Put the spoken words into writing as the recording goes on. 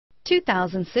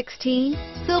2016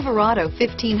 Silverado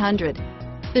 1500.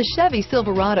 The Chevy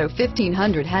Silverado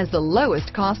 1500 has the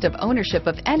lowest cost of ownership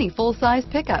of any full-size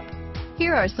pickup.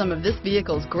 Here are some of this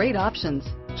vehicle's great options: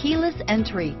 keyless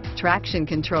entry, traction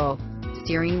control,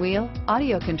 steering wheel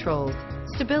audio controls,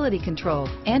 stability control,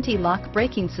 anti-lock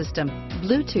braking system,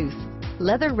 Bluetooth,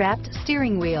 leather-wrapped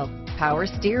steering wheel, power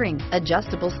steering,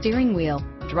 adjustable steering wheel,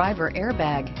 driver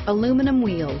airbag, aluminum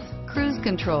wheels, cruise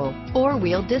control,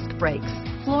 four-wheel disc brakes,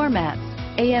 floor mats,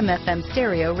 AM/FM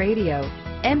stereo radio,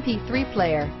 MP3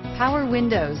 player, power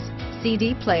windows,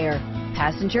 CD player,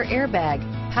 passenger airbag,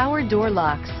 power door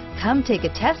locks. Come take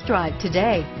a test drive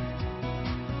today.